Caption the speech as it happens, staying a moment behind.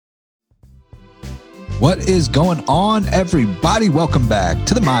What is going on, everybody? Welcome back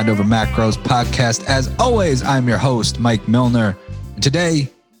to the Mind Over Macros podcast. As always, I'm your host, Mike Milner. And today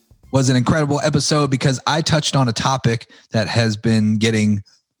was an incredible episode because I touched on a topic that has been getting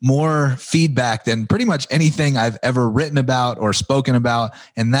more feedback than pretty much anything I've ever written about or spoken about.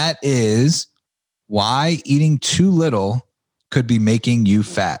 And that is why eating too little could be making you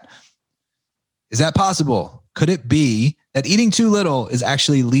fat. Is that possible? Could it be that eating too little is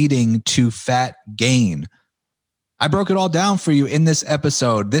actually leading to fat gain? I broke it all down for you in this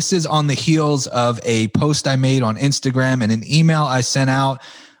episode. This is on the heels of a post I made on Instagram and an email I sent out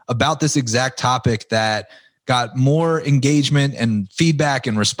about this exact topic that got more engagement and feedback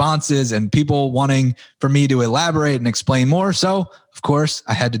and responses and people wanting for me to elaborate and explain more. So, of course,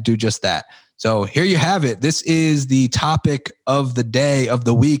 I had to do just that. So here you have it. This is the topic of the day, of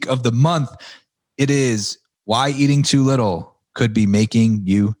the week, of the month. It is why eating too little could be making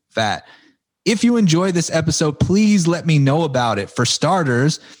you fat. If you enjoy this episode, please let me know about it. For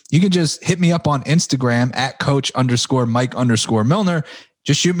starters, you can just hit me up on Instagram at coach_Mike_Milner.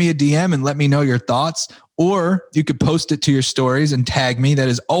 Just shoot me a DM and let me know your thoughts, or you could post it to your stories and tag me. That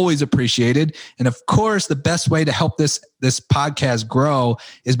is always appreciated. And of course, the best way to help this podcast grow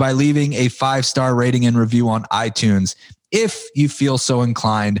is by leaving a 5-star rating and review on iTunes. If you feel so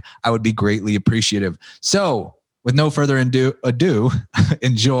inclined, I would be greatly appreciative. So with no further ado,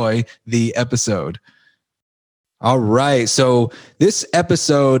 enjoy the episode. All right. So this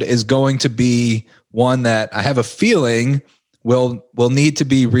episode is going to be one that I have a feeling will need to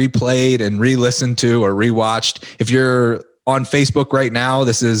be replayed and re-listened to or rewatched. If you're on Facebook right now,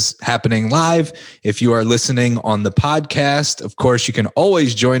 this is happening live. If you are listening on the podcast, of course, you can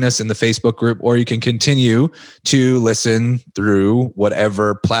always join us in the Facebook group, or you can continue to listen through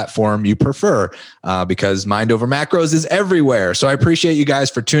whatever platform you prefer, because Mind Over Macros is everywhere. So I appreciate you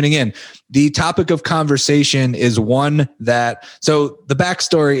guys for tuning in. The topic of conversation is one that, so the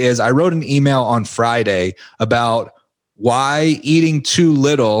backstory is I wrote an email on Friday about why eating too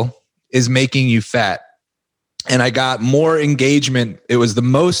little is making you fat. And I got more engagement. It was the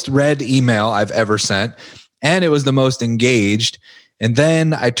most read email I've ever sent, and it was the most engaged. And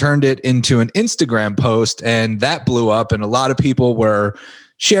then I turned it into an Instagram post, and that blew up, and a lot of people were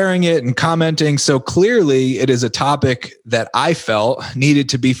sharing it and commenting. So clearly it is a topic that I felt needed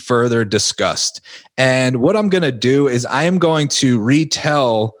to be further discussed. And what I'm going to do is I am going to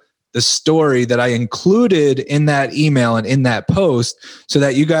retell the story that I included in that email and in that post so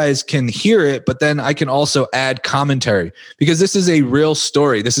that you guys can hear it, but then I can also add commentary because this is a real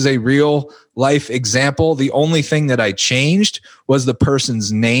story. This is a real life example. The only thing that I changed was the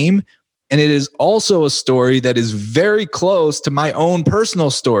person's name. And it is also a story that is very close to my own personal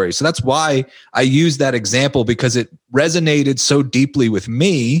story. So that's why I use that example, because it resonated so deeply with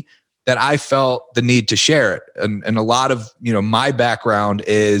me that I felt the need to share it. And a lot of, my background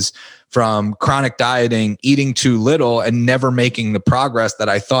is from chronic dieting, eating too little, and never making the progress that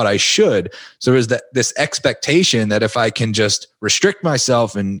I thought I should. So there's this expectation that if I can just restrict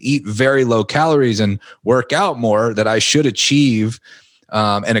myself and eat very low calories and work out more, that I should achieve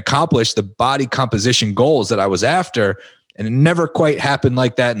and accomplish the body composition goals that I was after. And it never quite happened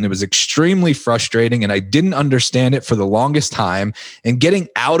like that. And it was extremely frustrating. And I didn't understand it for the longest time. And getting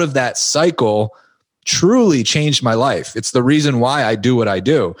out of that cycle truly changed my life. It's the reason why I do what I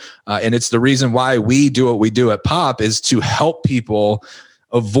do. And it's the reason why we do what we do at POP, is to help people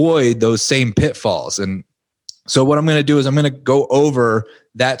avoid those same pitfalls. And so what I'm going to do is I'm going to go over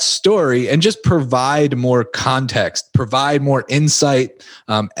that story and just provide more context, provide more insight.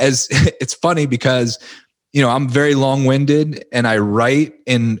 As it's funny because I'm very long-winded and I write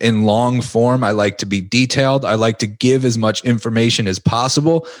in long form. I like to be detailed. I like to give as much information as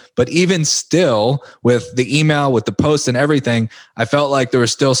possible. But even still, with the email, with the post and everything, I felt like there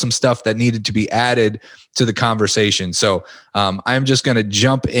was still some stuff that needed to be added to the conversation. So I'm just going to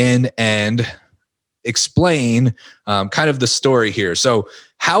jump in and explain kind of the story here. So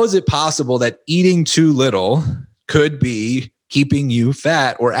how is it possible that eating too little could be keeping you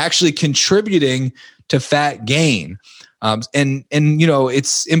fat or actually contributing to fat gain? And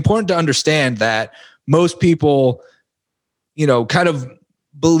it's important to understand that most people, kind of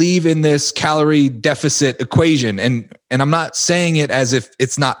believe in this calorie deficit equation. And I'm not saying it as if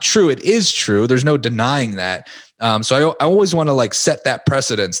it's not true. It is true. There's no denying that. So I always want to set that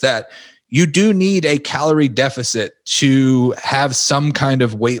precedence that you do need a calorie deficit to have some kind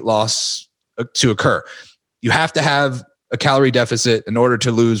of weight loss to occur. You have to have a calorie deficit in order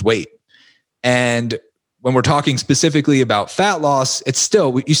to lose weight. And when we're talking specifically about fat loss, it's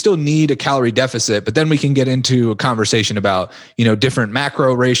still, you still need a calorie deficit, but then we can get into a conversation about, different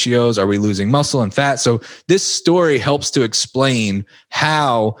macro ratios. Are we losing muscle and fat? So this story helps to explain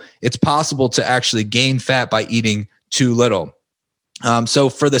how it's possible to actually gain fat by eating too little. So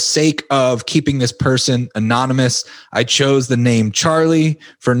for the sake of keeping this person anonymous, I chose the name Charlie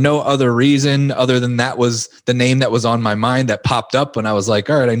for no other reason other than that was the name that was on my mind that popped up when I was like,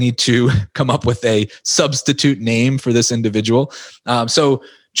 all right, I need to come up with a substitute name for this individual. So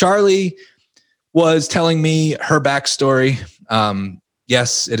Charlie was telling me her backstory.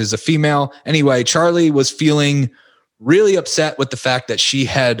 Yes, it is a female. Anyway, Charlie was feeling really upset with the fact that she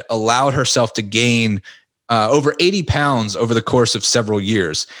had allowed herself to gain over 80 pounds over the course of several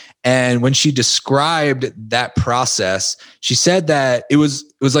years. And when she described that process, she said that it was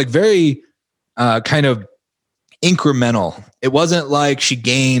like very kind of incremental. It wasn't like she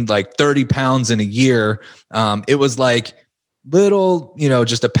gained like 30 pounds in a year. It was like little,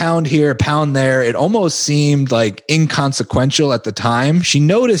 just a pound here, a pound there. It almost seemed like inconsequential at the time. She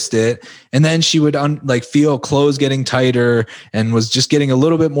noticed it, and then she would feel clothes getting tighter and was just getting a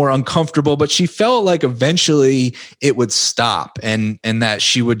little bit more uncomfortable, but she felt like eventually it would stop and that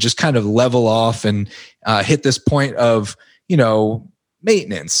she would just kind of level off and hit this point of,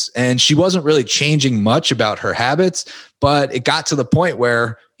 maintenance. And she wasn't really changing much about her habits, but it got to the point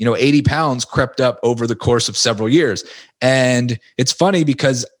where 80 pounds crept up over the course of several years. And it's funny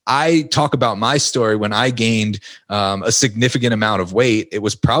because I talk about my story when I gained a significant amount of weight. It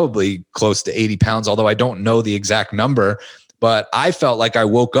was probably close to 80 pounds, although I don't know the exact number. But I felt like I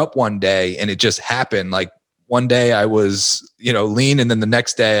woke up one day and it just happened. Like one day I was, lean, and then the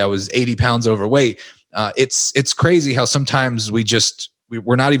next day I was 80 pounds overweight. It's crazy how sometimes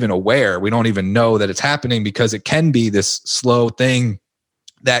we're not even aware. We don't even know that it's happening because it can be this slow thing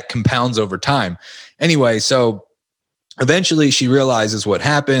that compounds over time. Anyway, so eventually she realizes what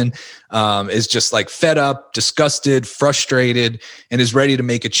happened, is just like fed up, disgusted, frustrated, and is ready to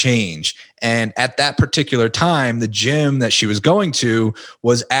make a change. And at that particular time, the gym that she was going to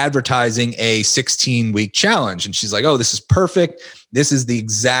was advertising a 16-week challenge. And she's like, oh, this is perfect. This is the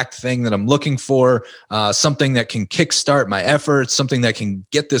exact thing that I'm looking for, something that can kickstart my efforts, something that can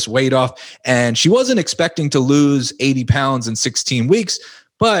get this weight off. And she wasn't expecting to lose 80 pounds in 16 weeks,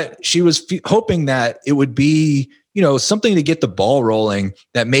 but she was hoping that it would be, something to get the ball rolling,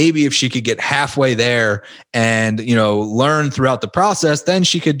 that maybe if she could get halfway there and, learn throughout the process, then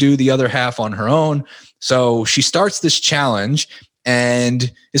she could do the other half on her own. So she starts this challenge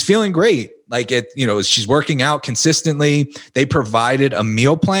and is feeling great. Like she's working out consistently. They provided a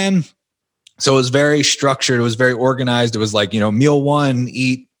meal plan. So it was very structured. It was very organized. It was like, meal one,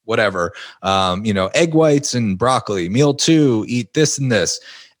 eat whatever, egg whites and broccoli. Meal two, eat this and this.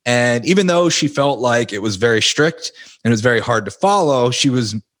 And even though she felt like it was very strict and it was very hard to follow, she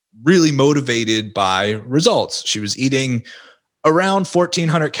was really motivated by results. She was eating around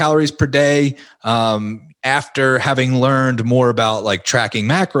 1,400 calories per day. After having learned more about like tracking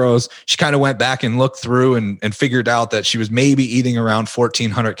macros, she kind of went back and looked through and figured out that she was maybe eating around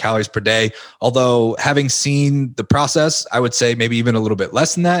 1,400 calories per day. Although having seen the process, I would say maybe even a little bit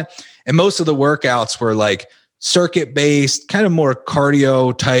less than that. And most of the workouts were like circuit based, kind of more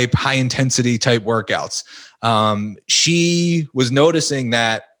cardio type, high intensity type workouts. She was noticing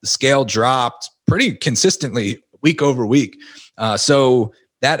that the scale dropped pretty consistently week over week. So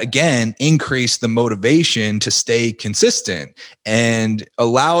that again increased the motivation to stay consistent and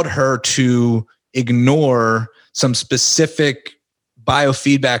allowed her to ignore some specific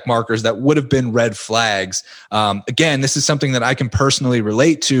biofeedback markers that would have been red flags. Again, this is something that I can personally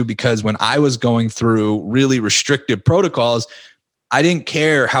relate to because when I was going through really restrictive protocols, I didn't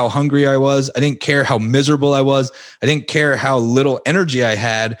care how hungry I was. I didn't care how miserable I was. I didn't care how little energy I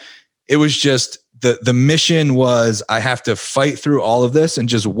had. It was just the mission was I have to fight through all of this and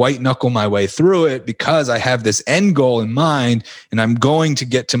just white knuckle my way through it because I have this end goal in mind and I'm going to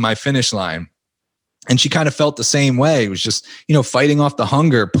get to my finish line. And she kind of felt the same way. It was just, fighting off the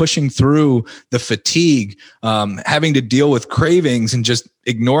hunger, pushing through the fatigue, having to deal with cravings and just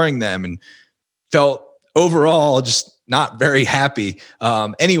ignoring them, and felt overall just not very happy.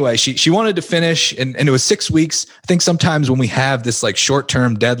 Anyway, she wanted to finish and it was 6 weeks. I think sometimes when we have this like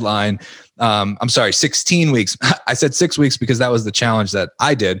short-term deadline, 16 weeks. I said 6 weeks because that was the challenge that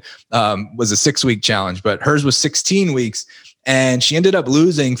I did, was a 6-week challenge, but hers was 16 weeks. And she ended up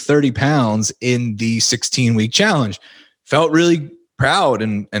losing 30 pounds in the 16-week challenge. Felt really proud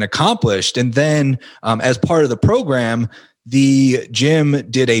and accomplished. And then as part of the program, the gym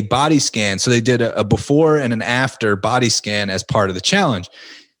did a body scan. So they did a before and an after body scan as part of the challenge.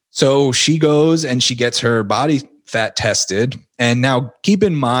 So she goes and she gets her body fat tested. And now keep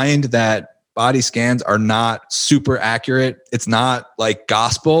in mind that body scans are not super accurate. It's not like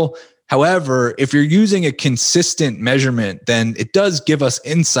gospel. However, if you're using a consistent measurement, then it does give us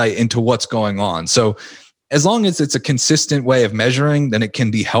insight into what's going on. So as long as it's a consistent way of measuring, then it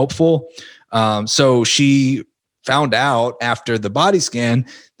can be helpful. So she found out after the body scan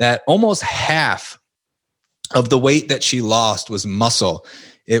that almost half of the weight that she lost was muscle.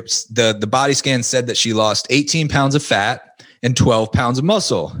 It's the body scan said that she lost 18 pounds of fat and 12 pounds of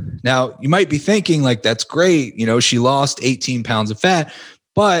muscle. Now, you might be thinking like, that's great. You know, she lost 18 pounds of fat,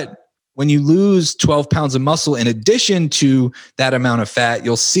 but when you lose 12 pounds of muscle, in addition to that amount of fat,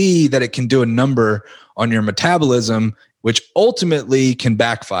 you'll see that it can do a number on your metabolism, which ultimately can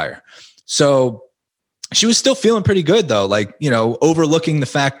backfire. So she was still feeling pretty good though. Like, you know, overlooking the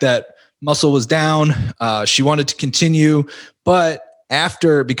fact that muscle was down, she wanted to continue, but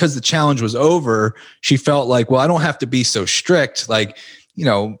because the challenge was over, she felt like, well, I don't have to be so strict. Like, you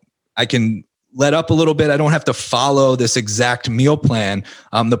know, I can let up a little bit. I don't have to follow this exact meal plan.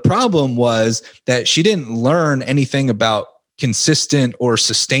 The problem was that she didn't learn anything about consistent or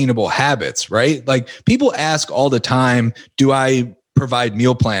sustainable habits, right? Like people ask all the time, do I provide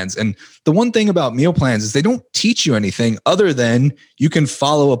meal plans? And the one thing about meal plans is they don't teach you anything other than you can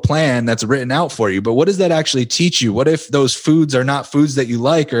follow a plan that's written out for you. But what does that actually teach you? What if those foods are not foods that you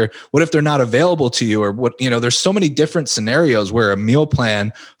like, or what if they're not available to you? Or what, you know, there's so many different scenarios where a meal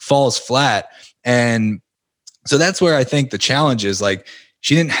plan falls flat. And so that's where I think the challenge is. Like,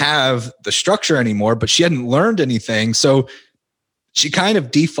 she didn't have the structure anymore, but she hadn't learned anything. So she kind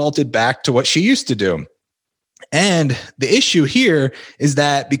of defaulted back to what she used to do. And the issue here is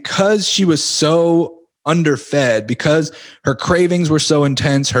that because she was so underfed, because her cravings were so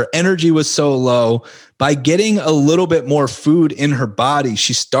intense, her energy was so low, by getting a little bit more food in her body,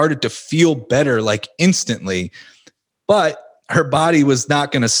 she started to feel better like instantly. But her body was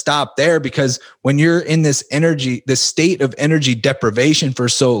not going to stop there, because when you're in this state of energy deprivation for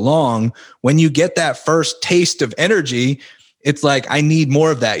so long, when you get that first taste of energy, it's like, I need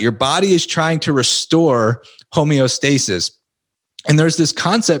more of that. Your body is trying to restore homeostasis. And there's this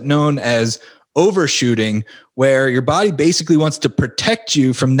concept known as overshooting, where your body basically wants to protect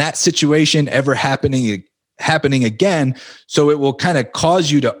you from that situation ever happening again. So it will kind of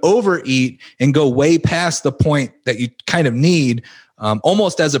cause you to overeat and go way past the point that you kind of need,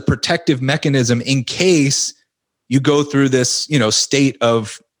 almost as a protective mechanism in case you go through this, you know, state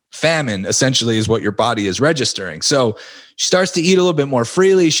of famine, essentially, is what your body is registering. So she starts to eat a little bit more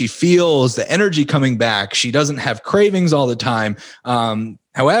freely. She feels the energy coming back. She doesn't have cravings all the time.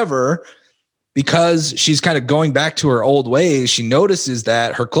 However, because she's kind of going back to her old ways, she notices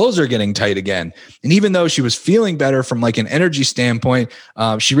that her clothes are getting tight again. And even though she was feeling better from like an energy standpoint,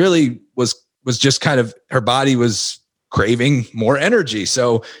 she really was just kind of, her body was craving more energy.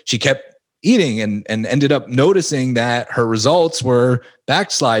 So she kept eating and ended up noticing that her results were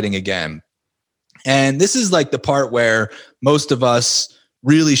backsliding again. And this is like the part where most of us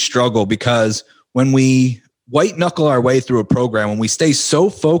really struggle, because when we white knuckle our way through a program, when we stay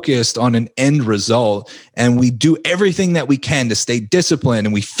so focused on an end result and we do everything that we can to stay disciplined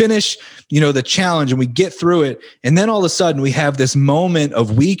and we finish, you know, the challenge and we get through it. And then all of a sudden we have this moment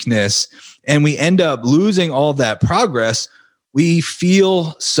of weakness and we end up losing all that progress. We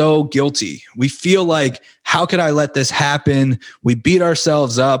feel so guilty. We feel like, how could I let this happen? We beat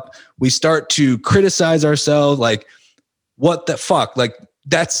ourselves up. We start to criticize ourselves. Like, what the fuck? Like,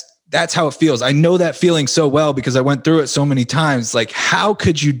 that's how it feels. I know that feeling so well because I went through it so many times. Like, how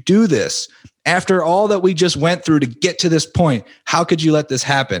could you do this after all that we just went through to get to this point? How could you let this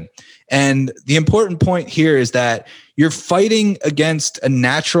happen? And the important point here is that you're fighting against a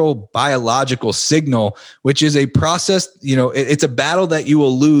natural biological signal, which is a process, you know, it's a battle that you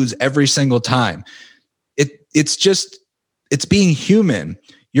will lose every single time. It's being human.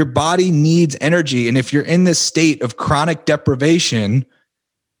 Your body needs energy. And if you're in this state of chronic deprivation,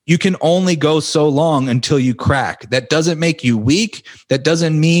 you can only go so long until you crack. That doesn't make you weak. That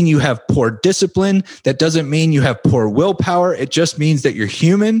doesn't mean you have poor discipline. That doesn't mean you have poor willpower. It just means that you're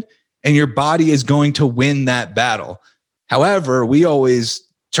human and your body is going to win that battle. However, we always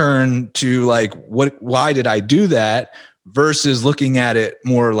turn to like, why did I do that? Versus looking at it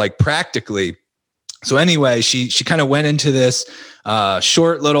more like practically. So anyway, she kind of went into this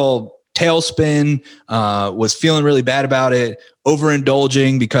short little tailspin, was feeling really bad about it,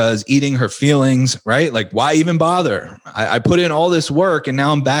 overindulging because eating her feelings, right? Like, why even bother? I put in all this work and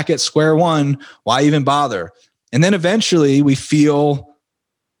now I'm back at square one. Why even bother? And then eventually we feel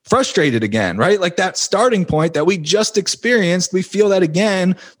frustrated again, right? Like that starting point that we just experienced, we feel that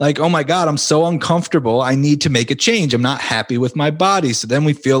again, like, oh my God, I'm so uncomfortable. I need to make a change. I'm not happy with my body. So then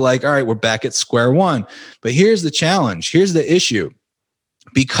we feel like, all right, we're back at square one. But here's the challenge. Here's the issue.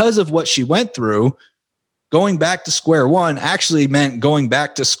 Because of what she went through, going back to square one actually meant going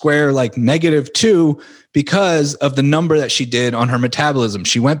back to square like -2 because of the number that she did on her metabolism.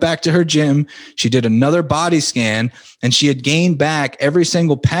 She went back to her gym, she did another body scan, and she had gained back every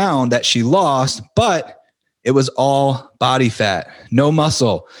single pound that she lost, but it was all body fat, no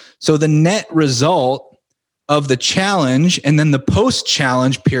muscle. So the net result of the challenge and then the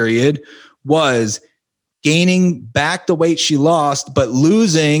post-challenge period was gaining back the weight she lost, but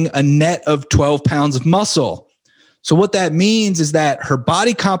losing a net of 12 pounds of muscle. So what that means is that her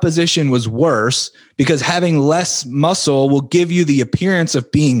body composition was worse because having less muscle will give you the appearance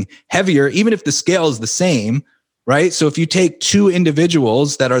of being heavier, even if the scale is the same, right? So if you take two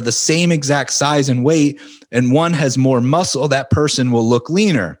individuals that are the same exact size and weight, and one has more muscle, that person will look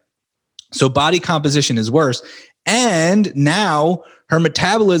leaner. So body composition is worse. And now her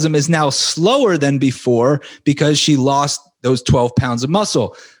metabolism is now slower than before because she lost those 12 pounds of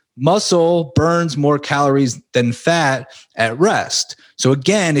muscle. Muscle burns more calories than fat at rest. So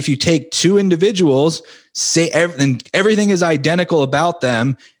again, if you take two individuals, say everything is identical about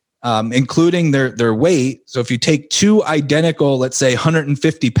them, including their weight. So if you take two identical, let's say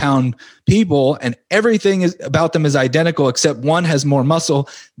 150-pound people, and everything is about them is identical except one has more muscle,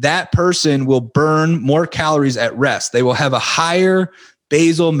 that person will burn more calories at rest. They will have a higher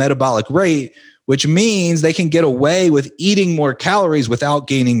basal metabolic rate, which means they can get away with eating more calories without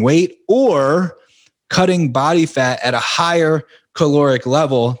gaining weight or cutting body fat at a higher caloric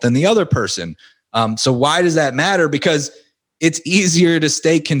level than the other person. So why does that matter? Because it's easier to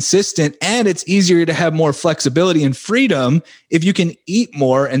stay consistent and it's easier to have more flexibility and freedom if you can eat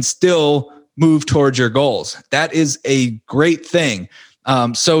more and still move towards your goals. That is a great thing.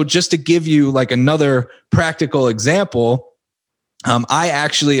 So just to give you like another practical example, I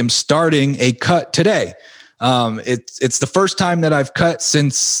actually am starting a cut today. It's the first time that I've cut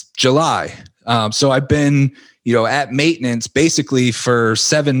since July. So I've been, at maintenance basically for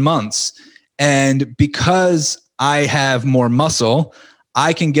 7 months. And because I have more muscle,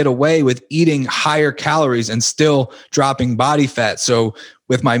 I can get away with eating higher calories and still dropping body fat. So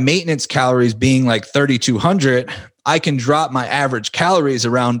with my maintenance calories being like 3,200, I can drop my average calories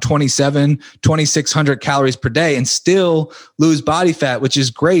around 2,600 calories per day and still lose body fat, which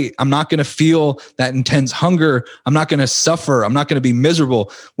is great. I'm not going to feel that intense hunger. I'm not going to suffer. I'm not going to be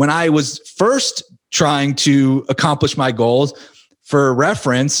miserable. When I was first trying to accomplish my goals, for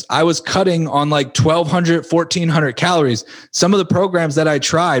reference, I was cutting on like 1,200, 1,400 calories. Some of the programs that I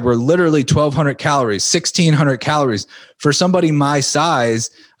tried were literally 1,200 calories, 1,600 calories. For somebody my size,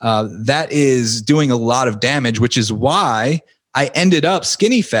 that is doing a lot of damage, which is why I ended up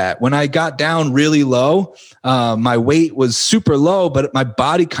skinny fat. When I got down really low, my weight was super low, but my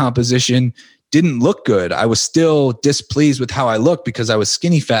body composition didn't look good. I was still displeased with how I looked because I was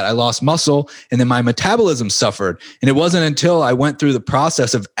skinny fat. I lost muscle and then my metabolism suffered. And it wasn't until I went through the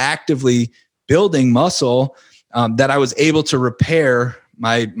process of actively building muscle that I was able to repair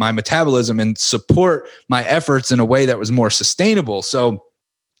my metabolism and support my efforts in a way that was more sustainable. So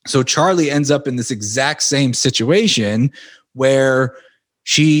Charlie ends up in this exact same situation where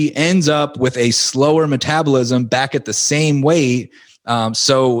she ends up with a slower metabolism back at the same weight.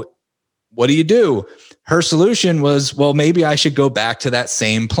 So what do? Her solution was, well, maybe I should go back to that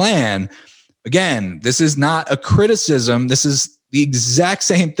same plan. Again, this is not a criticism. This is the exact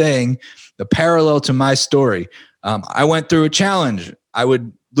same thing, the parallel to my story. I went through a challenge. I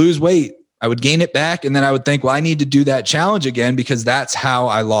would lose weight. I would gain it back. And then I would think, well, I need to do that challenge again because that's how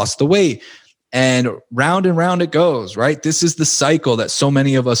I lost the weight. And round it goes, right? This is the cycle that so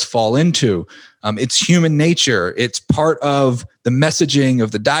many of us fall into. It's human nature. It's part of the messaging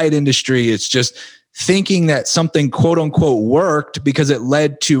of the diet industry. It's just thinking that something quote unquote worked because it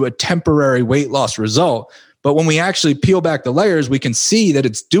led to a temporary weight loss result. But when we actually peel back the layers, we can see that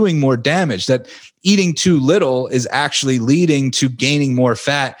it's doing more damage, that eating too little is actually leading to gaining more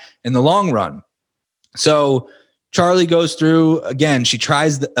fat in the long run. So Charlie goes through, again, she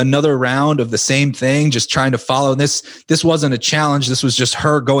tries another round of the same thing, just trying to follow this. This wasn't a challenge. This was just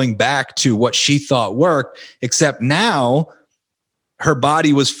her going back to what she thought worked, except now her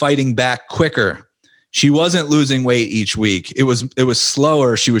body was fighting back quicker. She wasn't losing weight each week. It was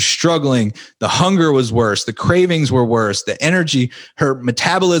slower. She was struggling. The hunger was worse. The cravings were worse. The energy, her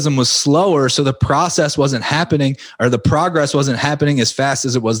metabolism was slower. So the process wasn't happening, or the progress wasn't happening as fast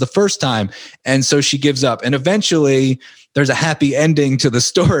as it was the first time. And so she gives up. And eventually there's a happy ending to the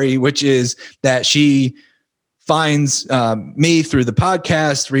story, which is that she finds me through the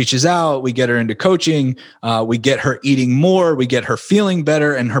podcast, reaches out, we get her into coaching, we get her eating more, we get her feeling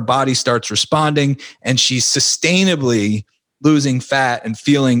better, and her body starts responding, and she's sustainably losing fat and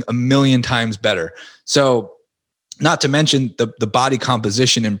feeling a million times better. So not to mention the body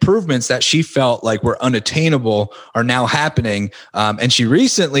composition improvements that she felt like were unattainable are now happening. And she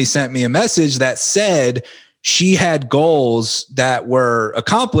recently sent me a message that said she had goals that were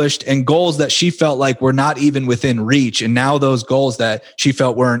accomplished and goals that she felt like were not even within reach. And now those goals that she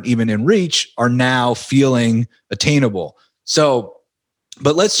felt weren't even in reach are now feeling attainable. So,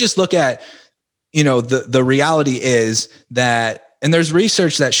 but let's just look at, the reality is that, and there's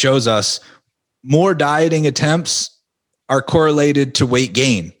research that shows us more dieting attempts are correlated to weight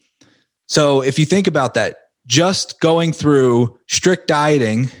gain. So if you think about that, just going through strict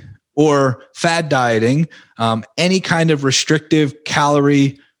dieting or fad dieting, any kind of restrictive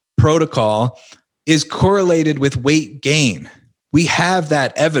calorie protocol is correlated with weight gain. We have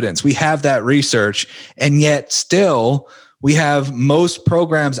that evidence, we have that research, and yet still we have most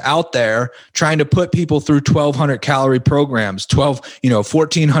programs out there trying to put people through 1,200 calorie programs,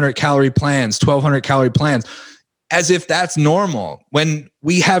 1,400 calorie plans, 1,200 calorie plans, as if that's normal, when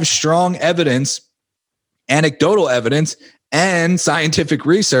we have strong evidence, anecdotal evidence, and scientific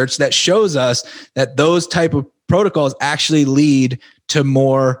research that shows us that those type of protocols actually lead to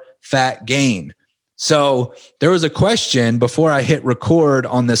more fat gain. So there was a question before I hit record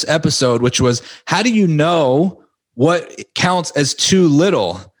on this episode, which was, how do you know what counts as too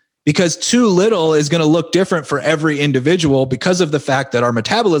little? Because too little is going to look different for every individual because of the fact that our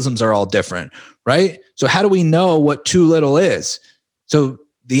metabolisms are all different, right? So how do we know what too little is? So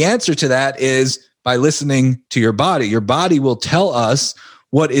the answer to that is by listening to your body. Your body will tell us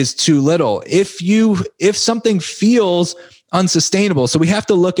what is too little. If something feels unsustainable, so we have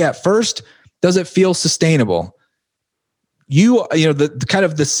to look at first, does it feel sustainable? The kind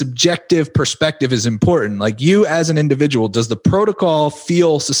of the subjective perspective is important. Like you as an individual, does the protocol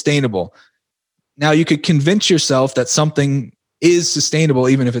feel sustainable? Now you could convince yourself that something is sustainable,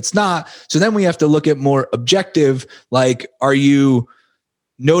 even if it's not. So then we have to look at more objective, like, are you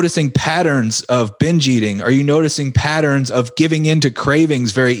noticing patterns of binge eating? Are you noticing patterns of giving into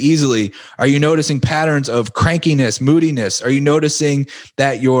cravings very easily? Are you noticing patterns of crankiness, moodiness? Are you noticing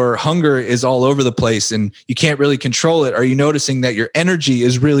that your hunger is all over the place and you can't really control it? Are you noticing that your energy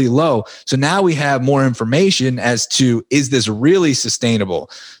is really low? So now we have more information as to, is this really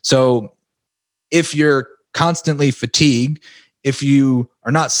sustainable? So if you're constantly fatigued, if you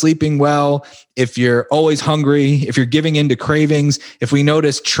are not sleeping well, if you're always hungry, if you're giving into cravings, if we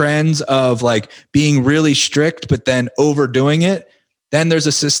notice trends of like being really strict, but then overdoing it, then there's a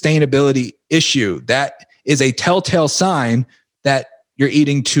sustainability issue. That is a telltale sign that you're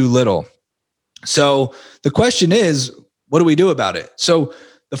eating too little. So the question is, what do we do about it? So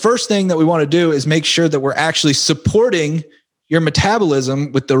the first thing that we want to do is make sure that we're actually supporting your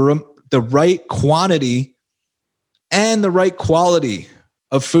metabolism with the right quantity and the right quality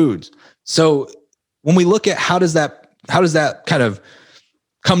of foods. So when we look at how does that kind of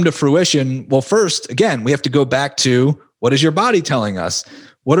come to fruition? Well, first, again, we have to go back to, what is your body telling us?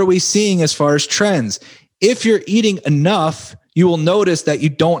 What are we seeing as far as trends? If you're eating enough, you will notice that you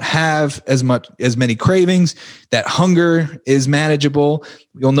don't have as many cravings, that hunger is manageable.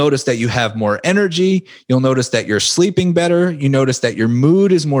 You'll notice that you have more energy. You'll notice that you're sleeping better. You notice that your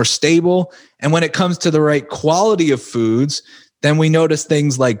mood is more stable. And when it comes to the right quality of foods, then we notice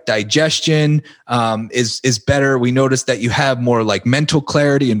things like digestion is better. We notice that you have more like mental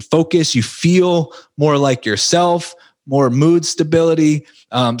clarity and focus. You feel more like yourself, more mood stability.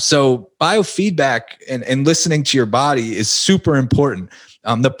 So biofeedback and listening to your body is super important.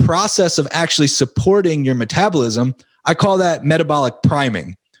 The process of actually supporting your metabolism, I call that metabolic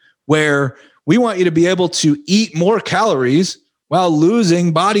priming, where we want you to be able to eat more calories while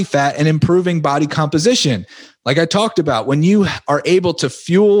losing body fat and improving body composition. Like I talked about, when you are able to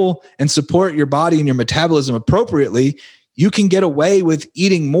fuel and support your body and your metabolism appropriately, you can get away with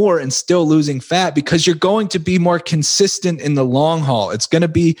eating more and still losing fat because you're going to be more consistent in the long haul. It's going to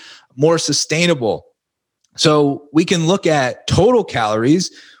be more sustainable. So we can look at total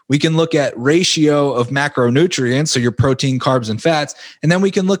calories, We can look at ratio of macronutrients, so your protein, carbs, and fats, and then we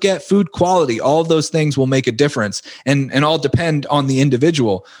can look at food quality. All of those things will make a difference and all depend on the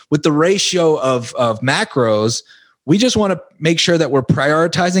individual. With the ratio of macros, we just want to make sure that we're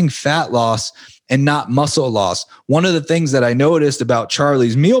prioritizing fat loss and not muscle loss. One of the things that I noticed about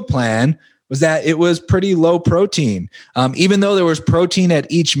Charlie's meal plan was that it was pretty low protein. Even though there was protein at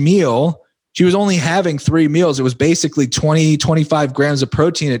each meal, she was only having 3 meals. It was basically 20, 25 grams of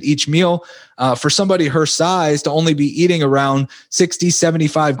protein at each meal. For somebody her size to only be eating around 60,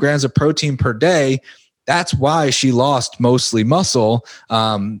 75 grams of protein per day, that's why she lost mostly muscle,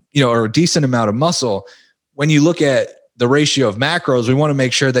 or a decent amount of muscle. When you look at the ratio of macros, we want to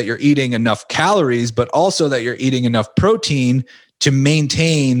make sure that you're eating enough calories, but also that you're eating enough protein to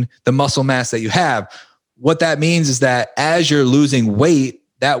maintain the muscle mass that you have. What that means is that as you're losing weight,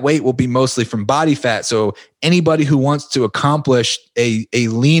 that weight will be mostly from body fat. So anybody who wants to accomplish a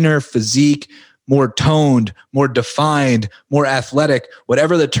leaner physique, more toned, more defined, more athletic,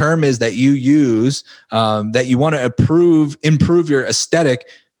 whatever the term is that you use, that you want to improve your aesthetic,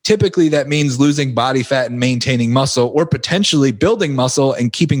 typically that means losing body fat and maintaining muscle, or potentially building muscle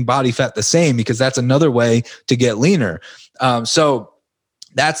and keeping body fat the same, because that's another way to get leaner. So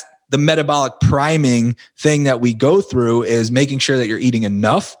that's the metabolic priming thing that we go through, is making sure that you're eating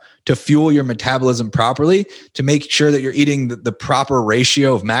enough to fuel your metabolism properly, to make sure that you're eating the proper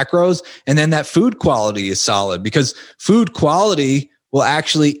ratio of macros, and then that food quality is solid, because food quality will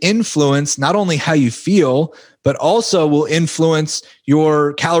actually influence not only how you feel, but also will influence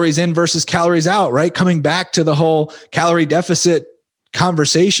your calories in versus calories out, right? Coming back to the whole calorie deficit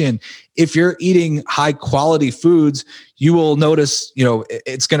conversation, if you're eating high quality foods, you will notice,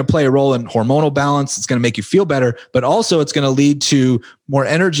 it's going to play a role in hormonal balance. It's going to make you feel better, but also it's going to lead to more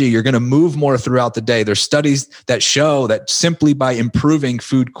energy. You're going to move more throughout the day. There's studies that show that simply by improving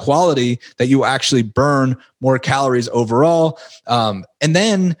food quality, that you actually burn more calories overall. And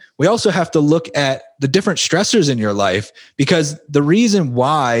then we also have to look at the different stressors in your life, because the reason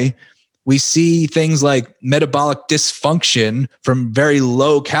why we see things like metabolic dysfunction from very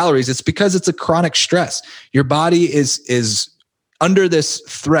low calories, it's because it's a chronic stress. Your body is under this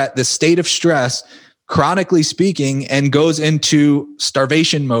threat, this state of stress, chronically speaking, and goes into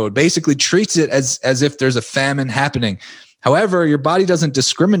starvation mode, basically treats it as if there's a famine happening. However, your body doesn't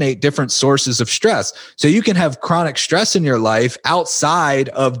discriminate different sources of stress. So you can have chronic stress in your life outside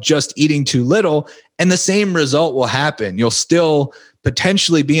of just eating too little, and the same result will happen. You'll still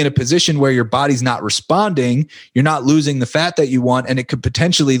potentially be in a position where your body's not responding, you're not losing the fat that you want, and it could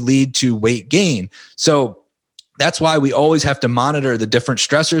potentially lead to weight gain. So that's why we always have to monitor the different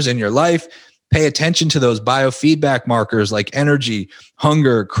stressors in your life, pay attention to those biofeedback markers like energy,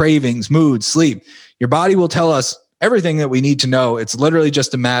 hunger, cravings, mood, sleep. Your body will tell us everything that we need to know. It's literally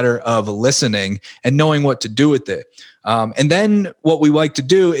just a matter of listening and knowing what to do with it. And then what we like to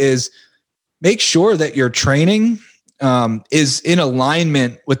do is make sure that your training is in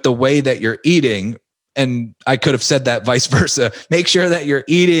alignment with the way that you're eating. And I could have said that vice versa. Make sure that you're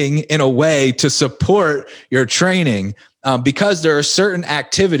eating in a way to support your training, because there are certain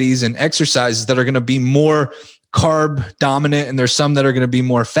activities and exercises that are going to be more carb dominant, and there's some that are going to be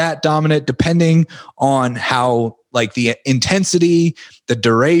more fat dominant, depending on how, like, the intensity, the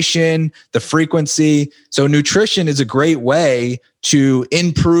duration, the frequency. So nutrition is a great way to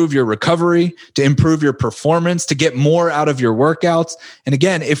improve your recovery, to improve your performance, to get more out of your workouts. And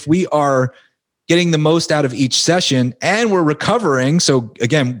again, if we are getting the most out of each session and we're recovering, so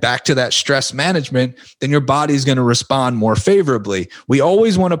again, back to that stress management, then your body's going to respond more favorably. We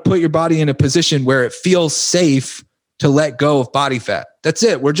always want to put your body in a position where it feels safe to let go of body fat. That's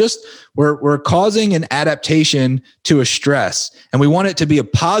it. We're causing an adaptation to a stress, and we want it to be a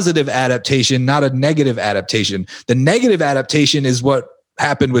positive adaptation, not a negative adaptation. The negative adaptation is what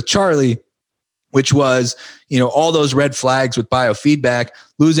happened with Charlie, which was, all those red flags with biofeedback,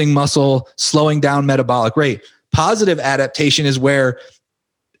 losing muscle, slowing down metabolic rate. Positive adaptation is where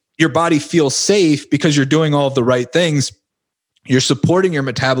your body feels safe because you're doing all of the right things. You're supporting your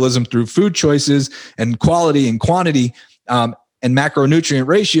metabolism through food choices and quality and quantity, and macronutrient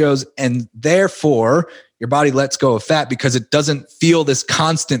ratios. And therefore your body lets go of fat because it doesn't feel this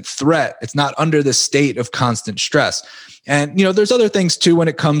constant threat. It's not under this state of constant stress. And, there's other things too, when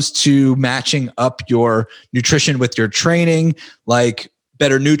it comes to matching up your nutrition with your training, like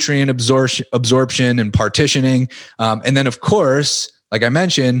better nutrient absorption and partitioning. And then of course, like I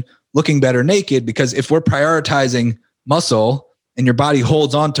mentioned, looking better naked, because if we're prioritizing muscle and your body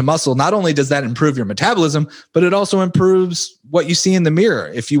holds on to muscle, not only does that improve your metabolism, but it also improves what you see in the mirror.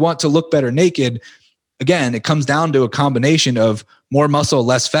 If you want to look better naked, again, it comes down to a combination of more muscle,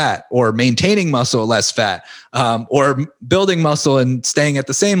 less fat, or maintaining muscle, less fat, or building muscle and staying at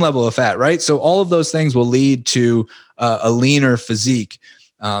the same level of fat, right? So all of those things will lead to a leaner physique.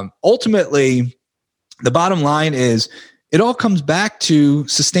 Ultimately, the bottom line is it all comes back to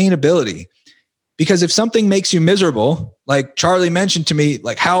sustainability. Because if something makes you miserable, like Charlie mentioned to me,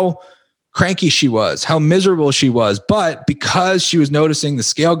 like how cranky she was, how miserable she was, but because she was noticing the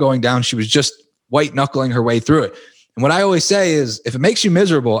scale going down, she was just white knuckling her way through it. And what I always say is, if it makes you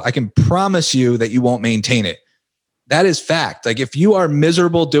miserable, I can promise you that you won't maintain it. That is fact. Like if you are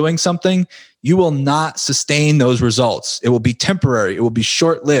miserable doing something, you will not sustain those results. It will be temporary. It will be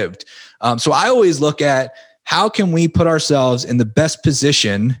short-lived. So I always look at how can we put ourselves in the best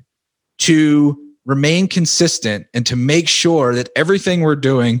position to remain consistent and to make sure that everything we're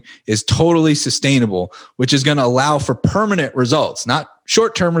doing is totally sustainable, which is going to allow for permanent results, not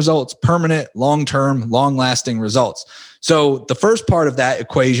short-term results, permanent, long-term, long-lasting results. So the first part of that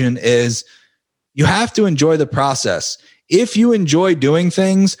equation is you have to enjoy the process. If you enjoy doing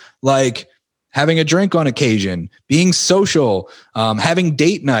things like having a drink on occasion, being social, having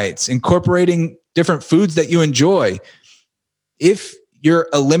date nights, incorporating different foods that you enjoy, if you're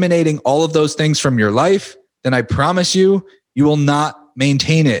eliminating all of those things from your life, then I promise you, you will not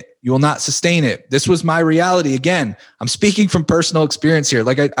maintain it. You will not sustain it. This was my reality. Again, I'm speaking from personal experience here.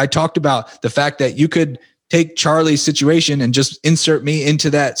 Like I talked about the fact that you could take Charlie's situation and just insert me into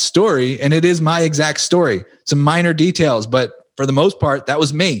that story. And it is my exact story. Some minor details, but for the most part, that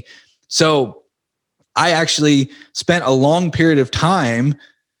was me. So I actually spent a long period of time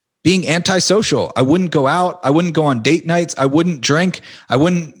being antisocial. I wouldn't go out. I wouldn't go on date nights. I wouldn't drink. I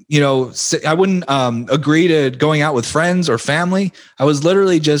wouldn't, agree to going out with friends or family. I was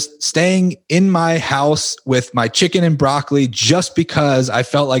literally just staying in my house with my chicken and broccoli just because I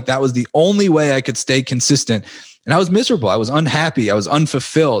felt like that was the only way I could stay consistent. And I was miserable. I was unhappy. I was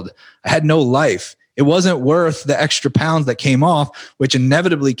unfulfilled. I had no life. It wasn't worth the extra pounds that came off, which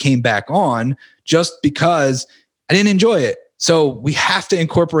inevitably came back on just because I didn't enjoy it. So we have to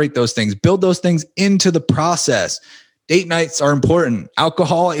incorporate those things, build those things into the process. Date nights are important.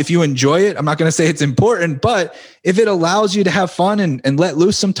 Alcohol, if you enjoy it, I'm not going to say it's important, but if it allows you to have fun and let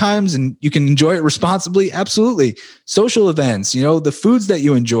loose sometimes and you can enjoy it responsibly, absolutely. Social events, the foods that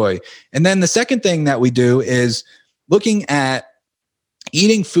you enjoy. And then the second thing that we do is looking at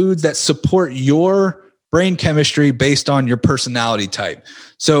eating foods that support your brain chemistry based on your personality type.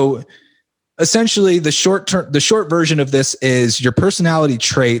 So essentially, the short version of this is your personality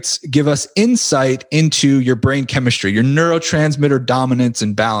traits give us insight into your brain chemistry, your neurotransmitter dominance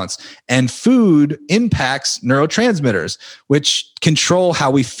and balance. And food impacts neurotransmitters, which control how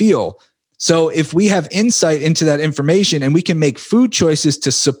we feel. So if we have insight into that information and we can make food choices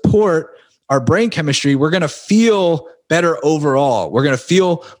to support our brain chemistry, we're going to feel better overall. We're going to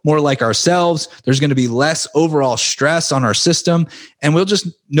feel more like ourselves. There's going to be less overall stress on our system. And we'll just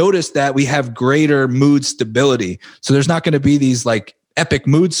notice that we have greater mood stability. So there's not going to be these like epic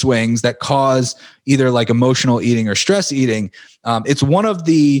mood swings that cause either like emotional eating or stress eating. It's one of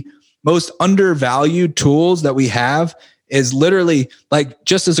the most undervalued tools that we have is literally, like,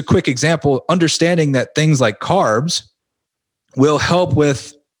 just as a quick example, understanding that things like carbs will help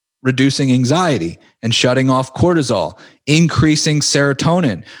with reducing anxiety and shutting off cortisol, increasing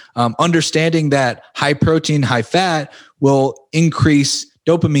serotonin, understanding that high protein, high fat will increase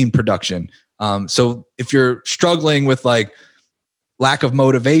dopamine production. So if you're struggling with like lack of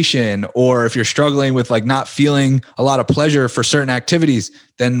motivation, or if you're struggling with like not feeling a lot of pleasure for certain activities,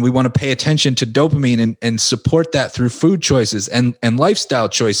 then we want to pay attention to dopamine and support that through food choices and lifestyle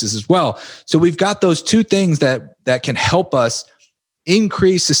choices as well. So we've got those two things that can help us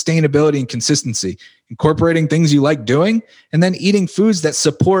increase sustainability and consistency, incorporating things you like doing, and then eating foods that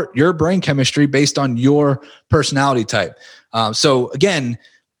support your brain chemistry based on your personality type. So again,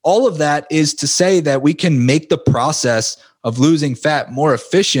 all of that is to say that we can make the process of losing fat more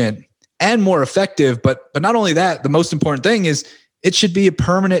efficient and more effective. But not only that, the most important thing is it should be a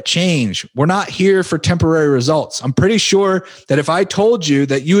permanent change. We're not here for temporary results. I'm pretty sure that if I told you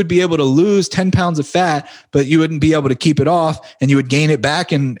that you would be able to lose 10 pounds of fat, but you wouldn't be able to keep it off and you would gain it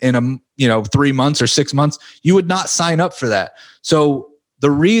back in 3 months or 6 months, you would not sign up for that. So the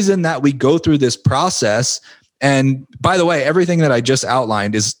reason that we go through this process, and by the way, everything that I just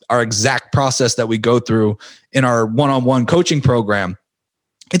outlined is our exact process that we go through in our one-on-one coaching program.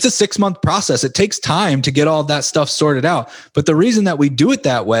 it's a 6-month process. It takes time to get all of that stuff sorted out. But the reason that we do it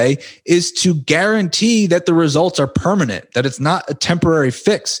that way is to guarantee that the results are permanent, that it's not a temporary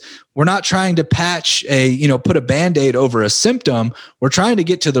fix. We're not trying to put a Band-Aid over a symptom. We're trying to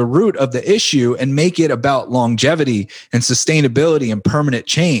get to the root of the issue and make it about longevity and sustainability and permanent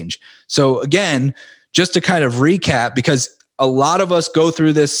change. So again, just to kind of recap, because a lot of us go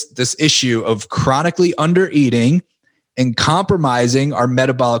through this issue of chronically undereating and compromising our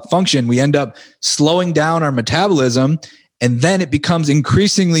metabolic function. We end up slowing down our metabolism, and then it becomes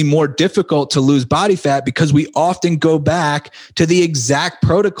increasingly more difficult to lose body fat because we often go back to the exact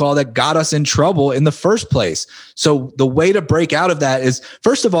protocol that got us in trouble in the first place. So the way to break out of that is,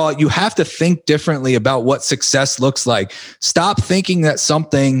 first of all, you have to think differently about what success looks like. Stop thinking that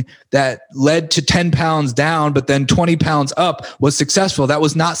something that led to 10 pounds down, but then 20 pounds up was successful. That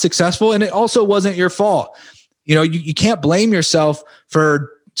was not successful. And it also wasn't your fault. You can't blame yourself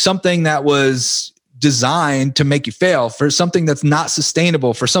for something that was designed to make you fail, for something that's not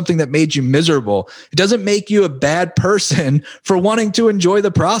sustainable, for something that made you miserable. It doesn't make you a bad person for wanting to enjoy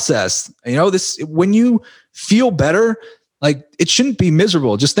the process. When you feel better, like, it shouldn't be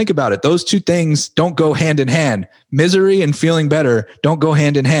miserable. Just think about it. Those two things don't go hand in hand. Misery and feeling better don't go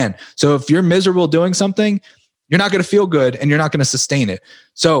hand in hand. So if you're miserable doing something, you're not going to feel good and you're not going to sustain it.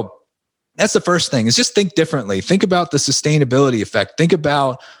 So that's the first thing, is just think differently. Think about the sustainability effect. Think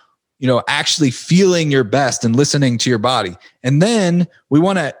about, actually feeling your best and listening to your body. And then we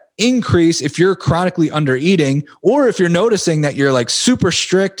want to increase, if you're chronically undereating, or if you're noticing that you're like super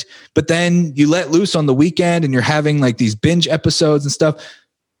strict, but then you let loose on the weekend and you're having like these binge episodes and stuff.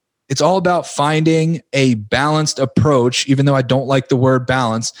 It's all about finding a balanced approach, even though I don't like the word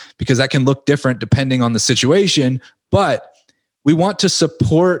balance because that can look different depending on the situation. But we want to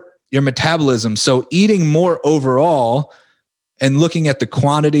support your metabolism. So eating more overall and looking at the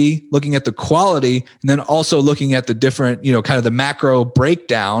quantity, looking at the quality, and then also looking at the different, kind of the macro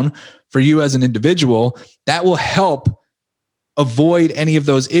breakdown for you as an individual, that will help avoid any of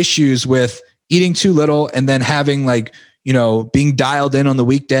those issues with eating too little and then having being dialed in on the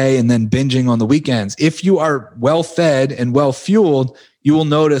weekday and then binging on the weekends. If you are well fed and well fueled, you will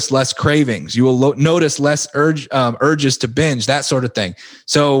notice less cravings. You will notice less urges to binge, that sort of thing.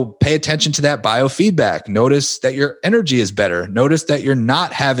 So pay attention to that biofeedback. Notice that your energy is better. Notice that you're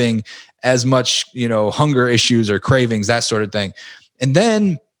not having as much, hunger issues or cravings, that sort of thing. And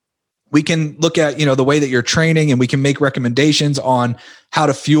then we can look at, the way that you're training, and we can make recommendations on how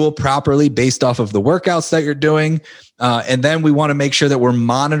to fuel properly based off of the workouts that you're doing. And then we want to make sure that we're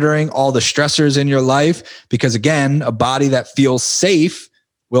monitoring all the stressors in your life, because again, a body that feels safe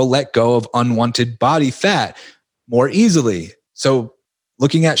will let go of unwanted body fat more easily. So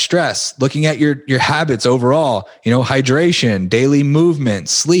looking at stress, looking at your habits overall, hydration, daily movement,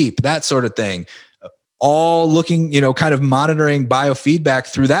 sleep, that sort of thing. All looking, kind of monitoring biofeedback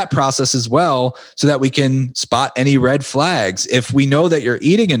through that process as well, so that we can spot any red flags. If we know that you're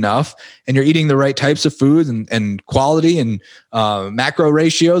eating enough and you're eating the right types of foods and quality and macro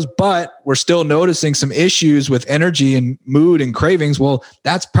ratios, but we're still noticing some issues with energy and mood and cravings, well,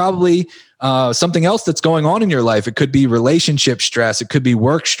 that's probably something else that's going on in your life. It could be relationship stress. It could be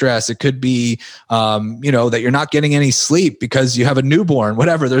work stress. It could be, that you're not getting any sleep because you have a newborn,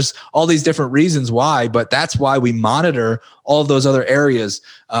 whatever. There's all these different reasons why, but that's why we monitor all of those other areas.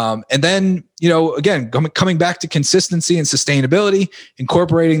 And then, again, coming back to consistency and sustainability,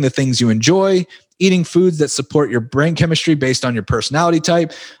 incorporating the things you enjoy, eating foods that support your brain chemistry based on your personality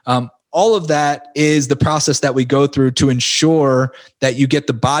type. All of that is the process that we go through to ensure that you get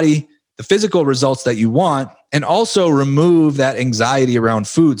the physical results that you want, and also remove that anxiety around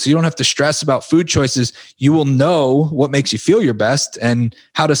food. So you don't have to stress about food choices. You will know what makes you feel your best and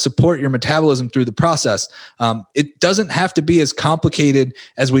how to support your metabolism through the process. It doesn't have to be as complicated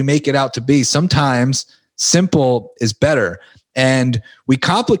as we make it out to be. Sometimes simple is better. And we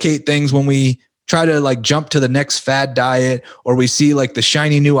complicate things when we try to jump to the next fad diet, or we see the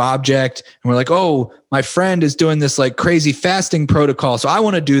shiny new object and we're like, oh, my friend is doing this crazy fasting protocol, so I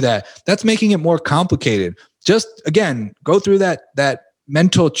want to do that. That's making it more complicated. Just again, go through that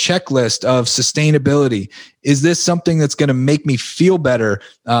mental checklist of sustainability. Is this something that's going to make me feel better?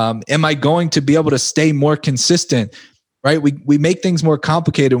 Am I going to be able to stay more consistent? Right? We make things more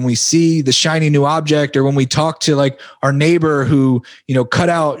complicated when we see the shiny new object, or when we talk to our neighbor who, cut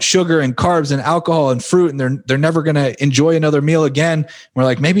out sugar and carbs and alcohol and fruit, and they're never going to enjoy another meal again. We're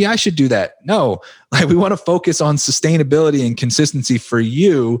like, maybe I should do that. No, we want to focus on sustainability and consistency for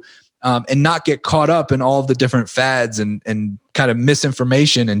you, and not get caught up in all of the different fads and kind of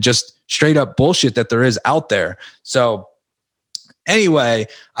misinformation and just straight up bullshit that there is out there. So Anyway,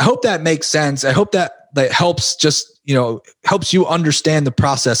 I hope that makes sense. I hope that helps helps you understand the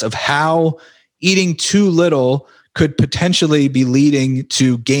process of how eating too little could potentially be leading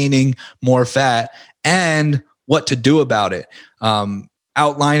to gaining more fat and what to do about it.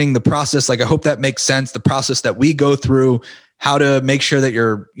 Outlining the process, I hope that makes sense. The process that we go through, how to make sure that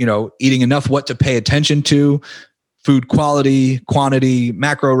you're, eating enough, what to pay attention to, food quality, quantity,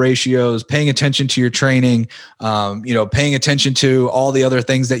 macro ratios, paying attention to your training, paying attention to all the other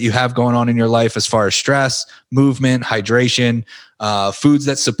things that you have going on in your life as far as stress, movement, hydration, foods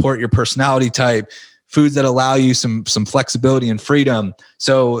that support your personality type, foods that allow you some flexibility and freedom.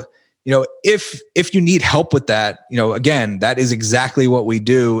 So, if you need help with that, again, that is exactly what we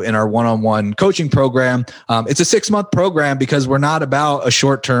do in our one-on-one coaching program. It's a 6-month program because we're not about a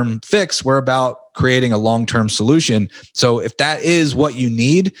short-term fix. We're about creating a long-term solution. So if that is what you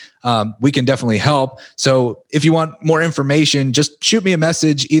need, we can definitely help. So if you want more information, just shoot me a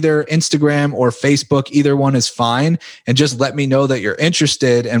message, either Instagram or Facebook. Either one is fine. And just let me know that you're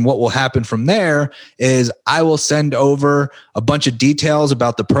interested. And what will happen from there is I will send over a bunch of details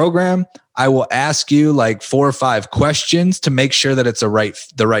about the program. I will ask you 4 or 5 questions to make sure that it's the right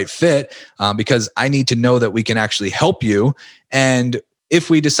fit, because I need to know that we can actually help you. And if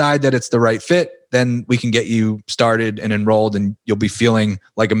we decide that it's the right fit, then we can get you started and enrolled, and you'll be feeling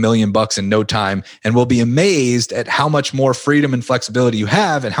like $1 million in no time. And we'll be amazed at how much more freedom and flexibility you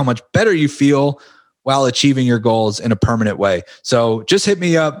have and how much better you feel while achieving your goals in a permanent way. So just hit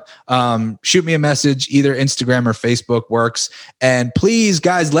me up, shoot me a message, either Instagram or Facebook works. And please,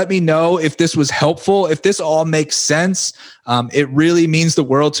 guys, let me know if this was helpful, if this all makes sense. It really means the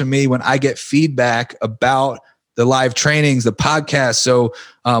world to me when I get feedback about the live trainings, the podcast. So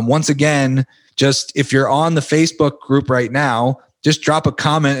once again, just if you're on the Facebook group right now, just drop a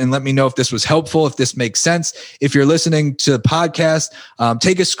comment and let me know if this was helpful, if this makes sense. If you're listening to the podcast,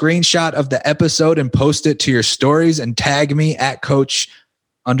 take a screenshot of the episode and post it to your stories and tag me at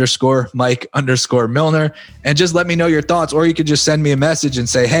Coach_Mike_Milner and just let me know your thoughts. Or you could just send me a message and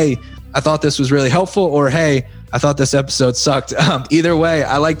say, hey, I thought this was really helpful, or hey, I thought this episode sucked. Either way,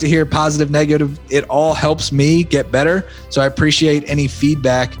 I like to hear positive, negative. It all helps me get better. So I appreciate any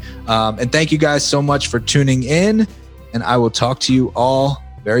feedback. And thank you guys so much for tuning in. And I will talk to you all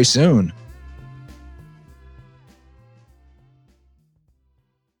very soon.